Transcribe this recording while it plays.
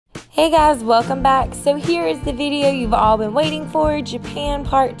Hey guys, welcome back. So here is the video you've all been waiting for, Japan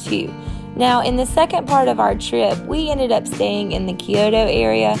Part 2. Now in the second part of our trip, we ended up staying in the Kyoto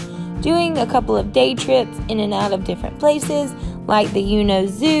area, doing a couple of day trips in and out of different places, like the Ueno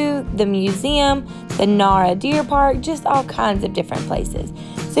Zoo, the museum, the Nara Deer Park, just all kinds of different places.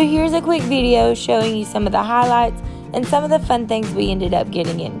 So here's a quick video showing you some of the highlights and some of the fun things we ended up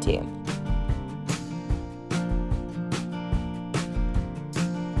getting into.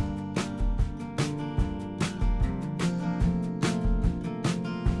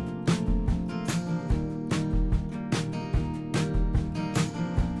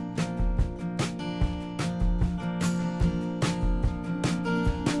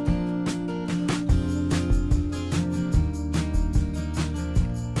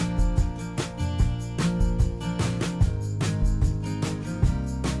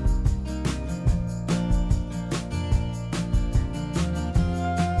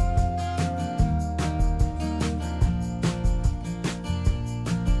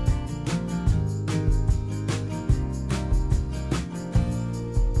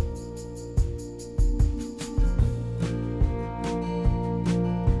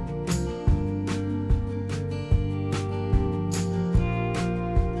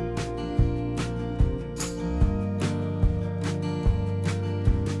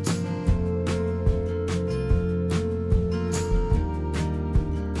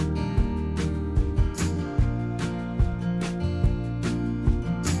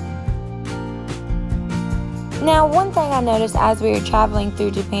 Now, one thing I noticed as we were traveling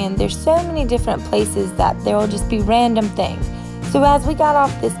through Japan, there's so many different places that there will just be random things. So as we got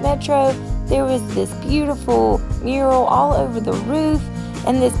off this metro, there was this beautiful mural all over the roof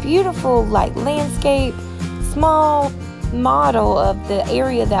and this beautiful landscape, small model of the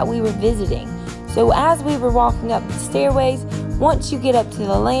area that we were visiting. So as we were walking up the stairways, once you get up to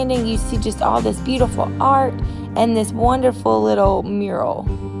the landing, you see just all this beautiful art and this wonderful little mural.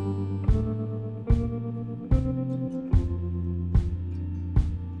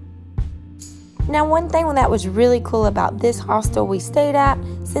 Now, one thing that was really cool about this hostel we stayed at,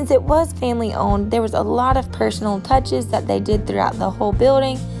 since it was family owned, there was a lot of personal touches that they did throughout the whole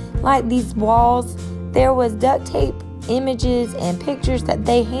building. Like these walls, there was duct tape, images, and pictures that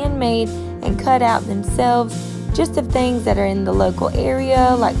they handmade and cut out themselves, just of things that are in the local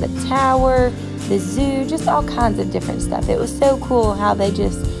area, like the tower, the zoo, just all kinds of different stuff. It was so cool how they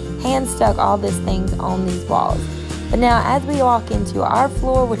just hand stuck all these things on these walls. But now as we walk into our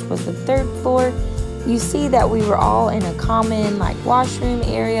floor, which was the third floor, you see that we were all in a common washroom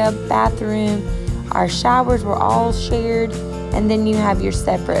area, bathroom. Our showers were all shared, and then you have your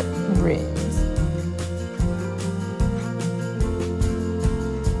separate rooms.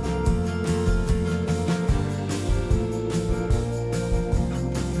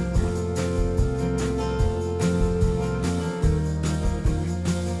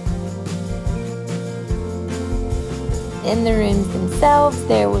 In the rooms themselves,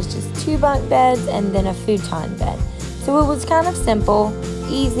 there was just 2 bunk beds and then a futon bed. So it was kind of simple,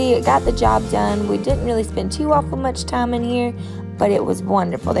 easy, it got the job done. We didn't really spend too awful much time in here, but it was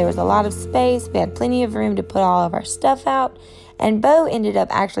wonderful. There was a lot of space, we had plenty of room to put all of our stuff out, and Bo ended up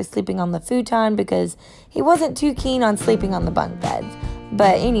actually sleeping on the futon because he wasn't too keen on sleeping on the bunk beds.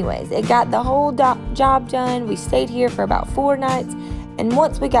 But anyways, it got the whole job done. We stayed here for about 4 nights. And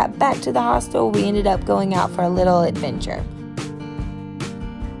once we got back to the hostel, we ended up going out for a little adventure.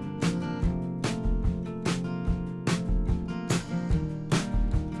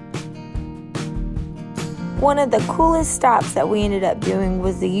 One of the coolest stops that we ended up doing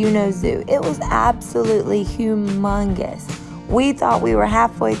was the Ueno Zoo. It was absolutely humongous. We thought we were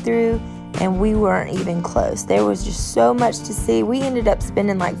halfway through and we weren't even close. There was just so much to see. We ended up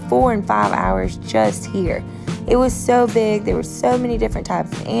spending 4 and 5 hours just here. It was so big, there were so many different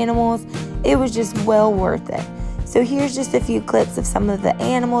types of animals. It was just well worth it. So here's just a few clips of some of the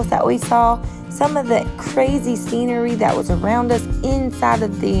animals that we saw, some of the crazy scenery that was around us inside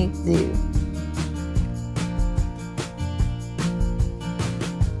of the zoo.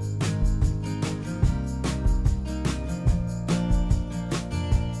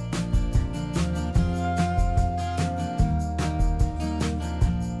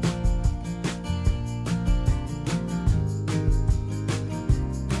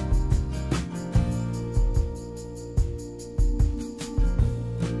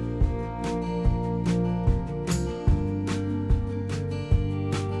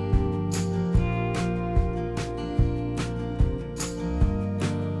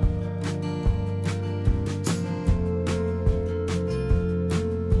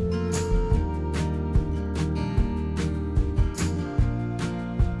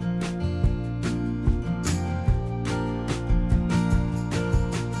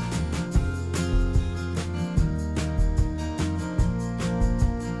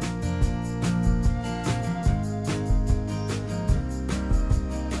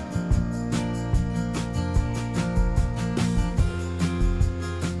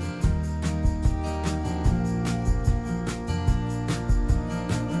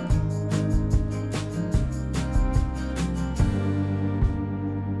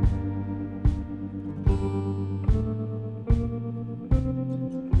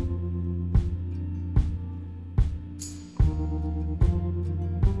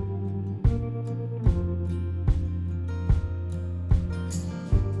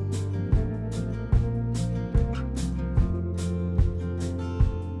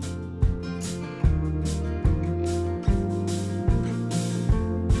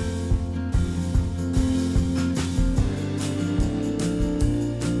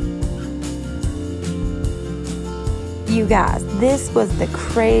 You guys, this was the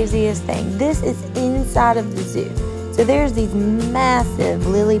craziest thing. This is inside of the zoo. So there's these massive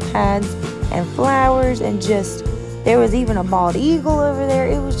lily pads and flowers, and just, there was even a bald eagle over there.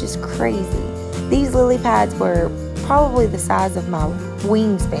 It was just crazy. These lily pads were probably the size of my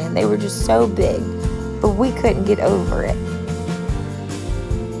wingspan. They were just so big, but we couldn't get over it.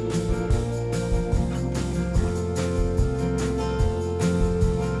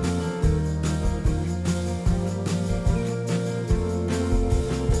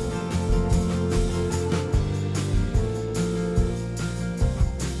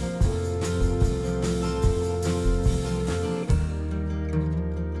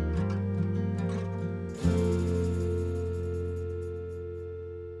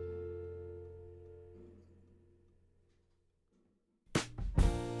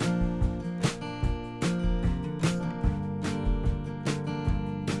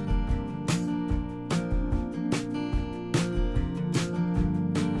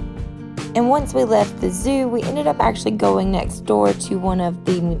 And once we left the zoo, we ended up actually going next door to one of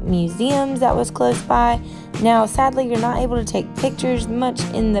the museums that was close by. Now, sadly, you're not able to take pictures much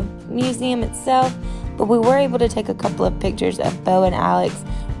in the museum itself, but we were able to take a couple of pictures of Bo and Alex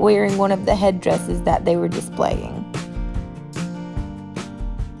wearing one of the headdresses that they were displaying.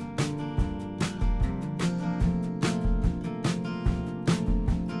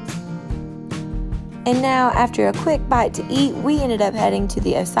 And now, after a quick bite to eat, we ended up heading to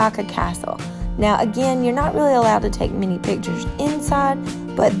the Osaka Castle. Now, again, you're not really allowed to take many pictures inside,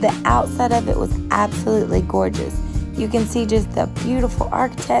 but the outside of it was absolutely gorgeous. You can see just the beautiful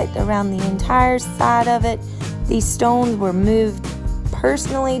architect around the entire side of it. These stones were moved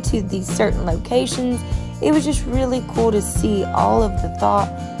personally to these certain locations. It was just really cool to see all of the thought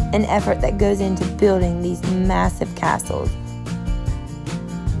and effort that goes into building these massive castles.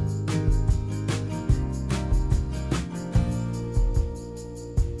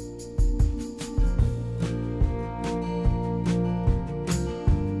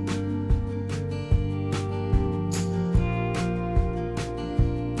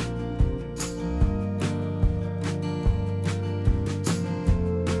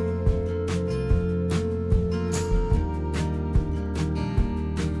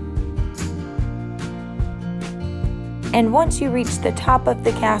 And once you reach the top of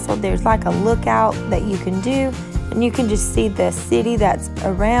the castle, there's like a lookout that you can do, and you can just see the city that's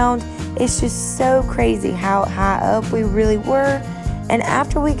around. It's just so crazy how high up we really were. And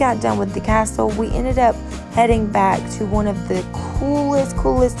after we got done with the castle, we ended up heading back to one of the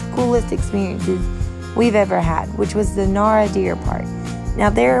coolest experiences we've ever had, which was the Nara Deer Park.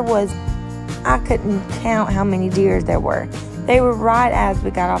 Now there was, I couldn't count how many deers there were. They were right as we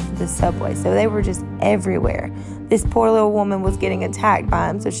got off of the subway, so they were just everywhere. This poor little woman was getting attacked by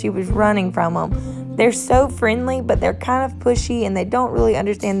them, so she was running from them. They're so friendly, but they're kind of pushy, and they don't really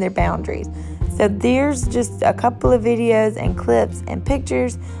understand their boundaries. So there's just a couple of videos and clips and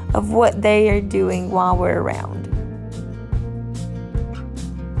pictures of what they are doing while we're around.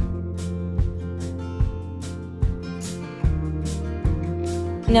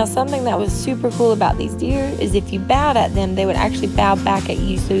 Now, something that was super cool about these deer is if you bowed at them, they would actually bow back at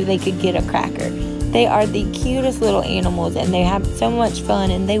you so they could get a cracker. They are the cutest little animals, and they have so much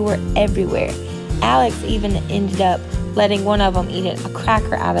fun, and they were everywhere. Alex even ended up letting one of them eat a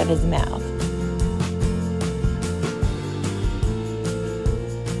cracker out of his mouth.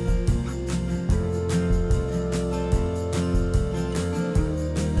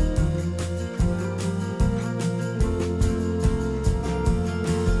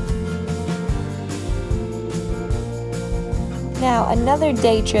 Now, another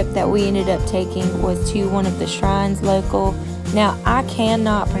day trip that we ended up taking was to one of the shrines local. Now, I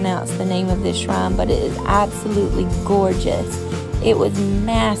cannot pronounce the name of this shrine, but it is absolutely gorgeous. It was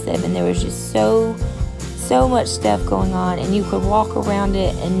massive, and there was just so much stuff going on, and you could walk around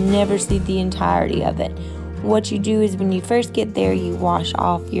it and never see the entirety of it. What you do is when you first get there, you wash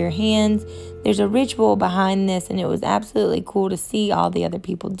off your hands. There's a ritual behind this, and it was absolutely cool to see all the other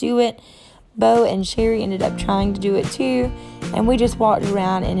people do it. Bo and Sherry ended up trying to do it too, and we just walked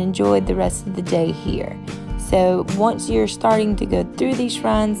around and enjoyed the rest of the day here. So once you're starting to go through these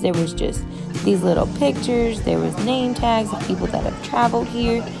shrines, there was just these little pictures, there was name tags of people that have traveled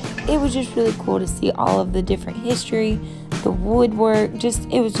here. It was just really cool to see all of the different history, the woodwork,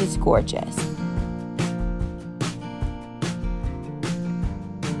 it was just gorgeous.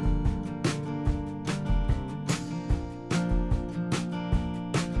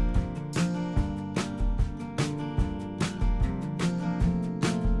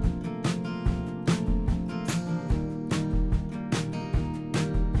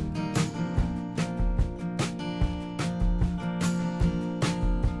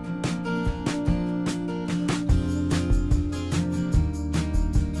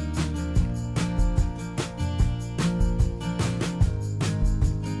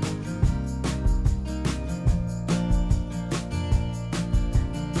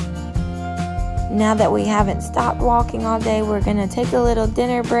 Now that we haven't stopped walking all day, we're going to take a little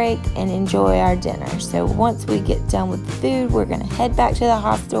dinner break and enjoy our dinner. So once we get done with the food, we're going to head back to the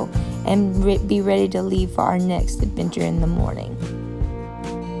hostel and be ready to leave for our next adventure in the morning.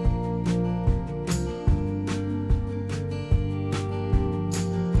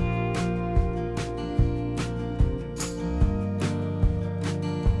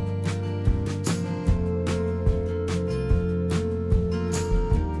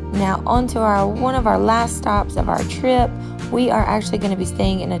 Now on to one of our last stops of our trip. We are actually going to be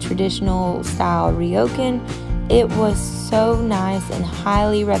staying in a traditional style ryokan. It was so nice and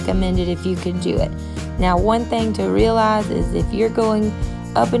highly recommended if you could do it. Now one thing to realize is if you're going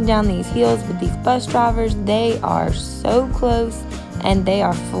up and down these hills with these bus drivers, they are so close and they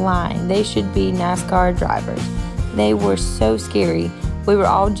are flying. They should be NASCAR drivers. They were so scary. We were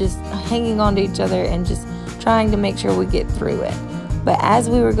all just hanging on to each other and just trying to make sure we get through it. But as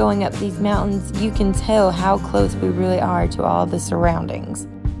we were going up these mountains, you can tell how close we really are to all the surroundings.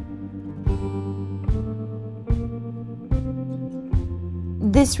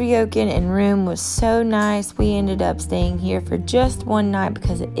 This ryokan and room was so nice. We ended up staying here for just one night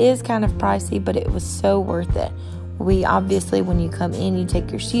because it is kind of pricey, but it was so worth it. We obviously, when you come in, you take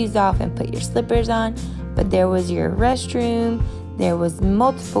your shoes off and put your slippers on, but there was your restroom, there was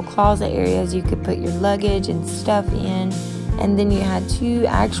multiple closet areas you could put your luggage and stuff in. And then you had 2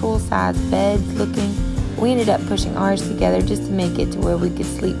 actual size beds looking. We ended up pushing ours together just to make it to where we could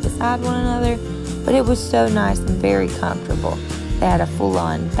sleep beside one another. But it was so nice and very comfortable. They had a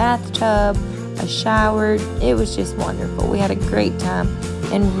full-on bathtub, a shower. It was just wonderful. We had a great time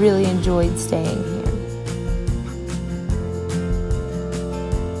and really enjoyed staying here.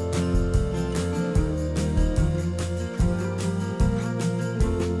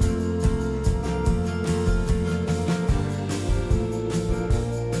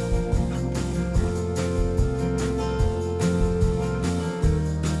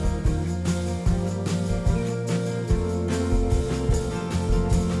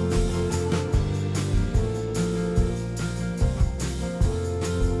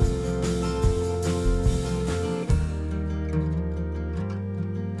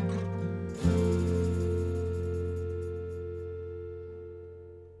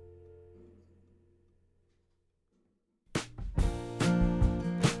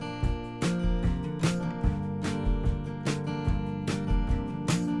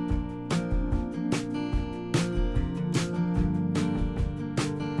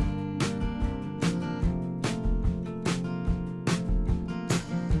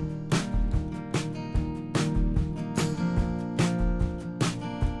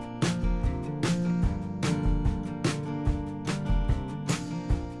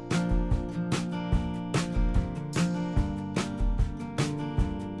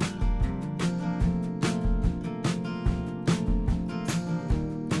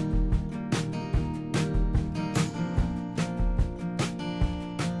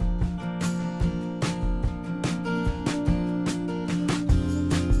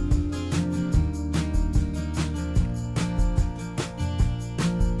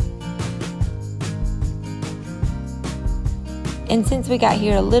 And since we got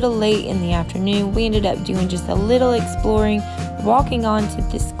here a little late in the afternoon, we ended up doing just a little exploring, walking on to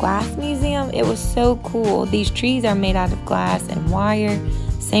this glass museum. It was so cool. These trees are made out of glass and wire.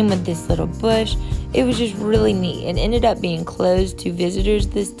 Same with this little bush. It was just really neat. It ended up being closed to visitors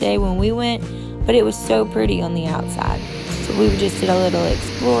this day when we went, but it was so pretty on the outside. So we just did a little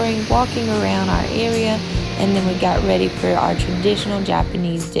exploring, walking around our area, and then we got ready for our traditional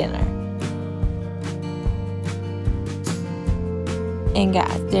Japanese dinner. And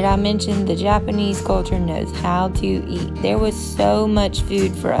guys, did I mention the Japanese culture knows how to eat? There was so much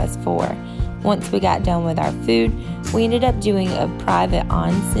food for us four. Once we got done with our food, we ended up doing a private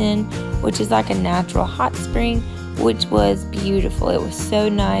onsen, which is like a natural hot spring, which was beautiful. It was so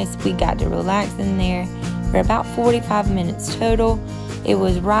nice. We got to relax in there for about 45 minutes total. It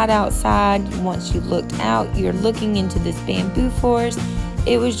was right outside. Once you looked out, you're looking into this bamboo forest.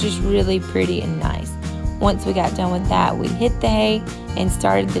 It was just really pretty and nice. Once we got done with that, we hit the hay and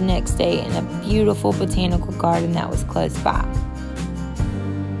started the next day in a beautiful botanical garden that was close by.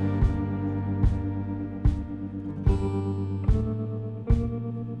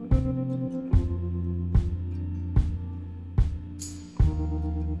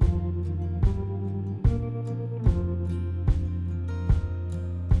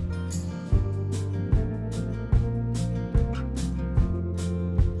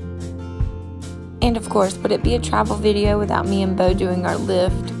 And of course, would it be a travel video without me and Bo doing our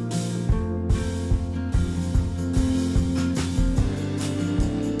lift?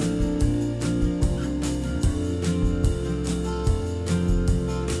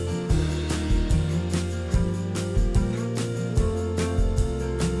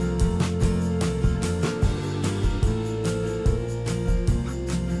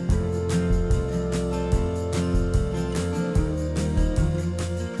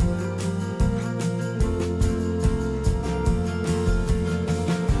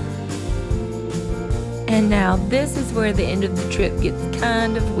 And now this is where the end of the trip gets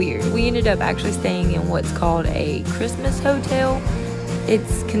kind of weird. We ended up actually staying in what's called a Christmas hotel.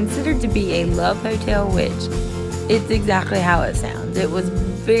 It's considered to be a love hotel, which it's exactly how it sounds. It was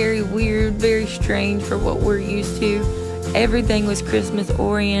very weird, very strange for what we're used to. Everything was Christmas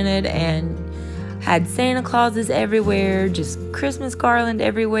oriented and had Santa Clauses everywhere, just Christmas garland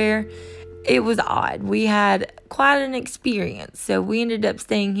everywhere. It was odd. We had quite an experience. So we ended up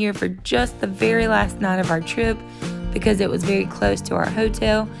staying here for just the very last night of our trip because it was very close to our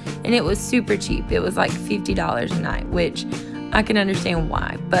hotel and it was super cheap. It was like $50 a night, which I can understand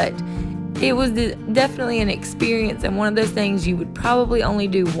why, but it was definitely an experience and one of those things you would probably only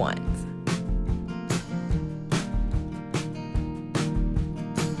do once.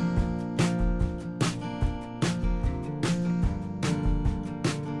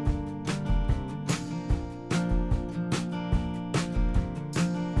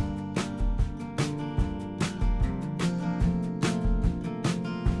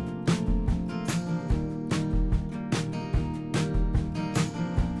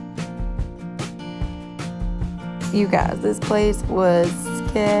 You guys, this place was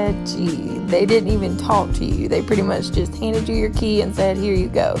sketchy. They didn't even talk to you. They pretty much just handed you your key and said, here you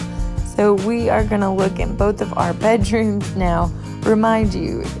go. So we are going to look in both of our bedrooms now. Remind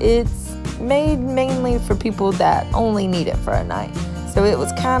you, it's made mainly for people that only need it for a night. So it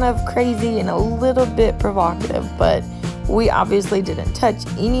was kind of crazy and a little bit provocative, but we obviously didn't touch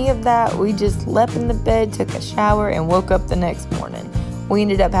any of that. We just leapt in the bed, took a shower, and woke up the next morning. We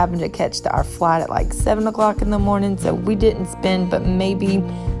ended up having to catch our flight at like 7 o'clock in the morning, so we didn't spend but maybe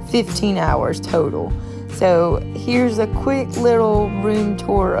 15 hours total. So here's a quick little room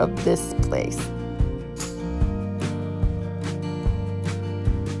tour of this place.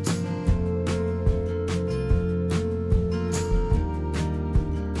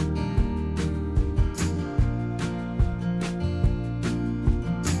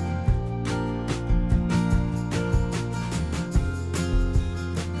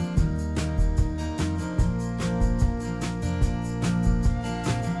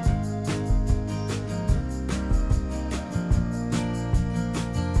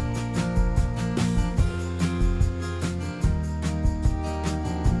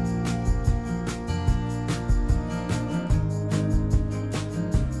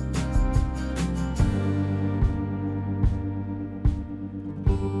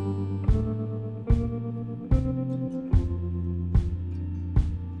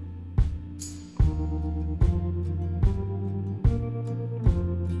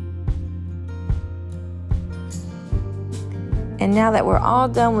 And now that we're all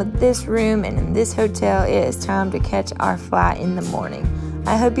done with this room and in this hotel, it is time to catch our flight in the morning.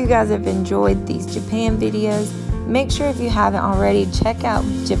 I hope you guys have enjoyed these Japan videos. Make sure if you haven't already, check out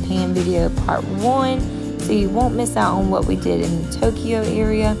Japan video part 1 so you won't miss out on what we did in the Tokyo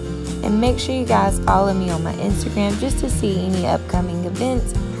area. And make sure you guys follow me on my Instagram just to see any upcoming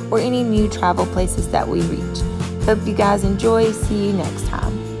events or any new travel places that we reach. Hope you guys enjoy. See you next time.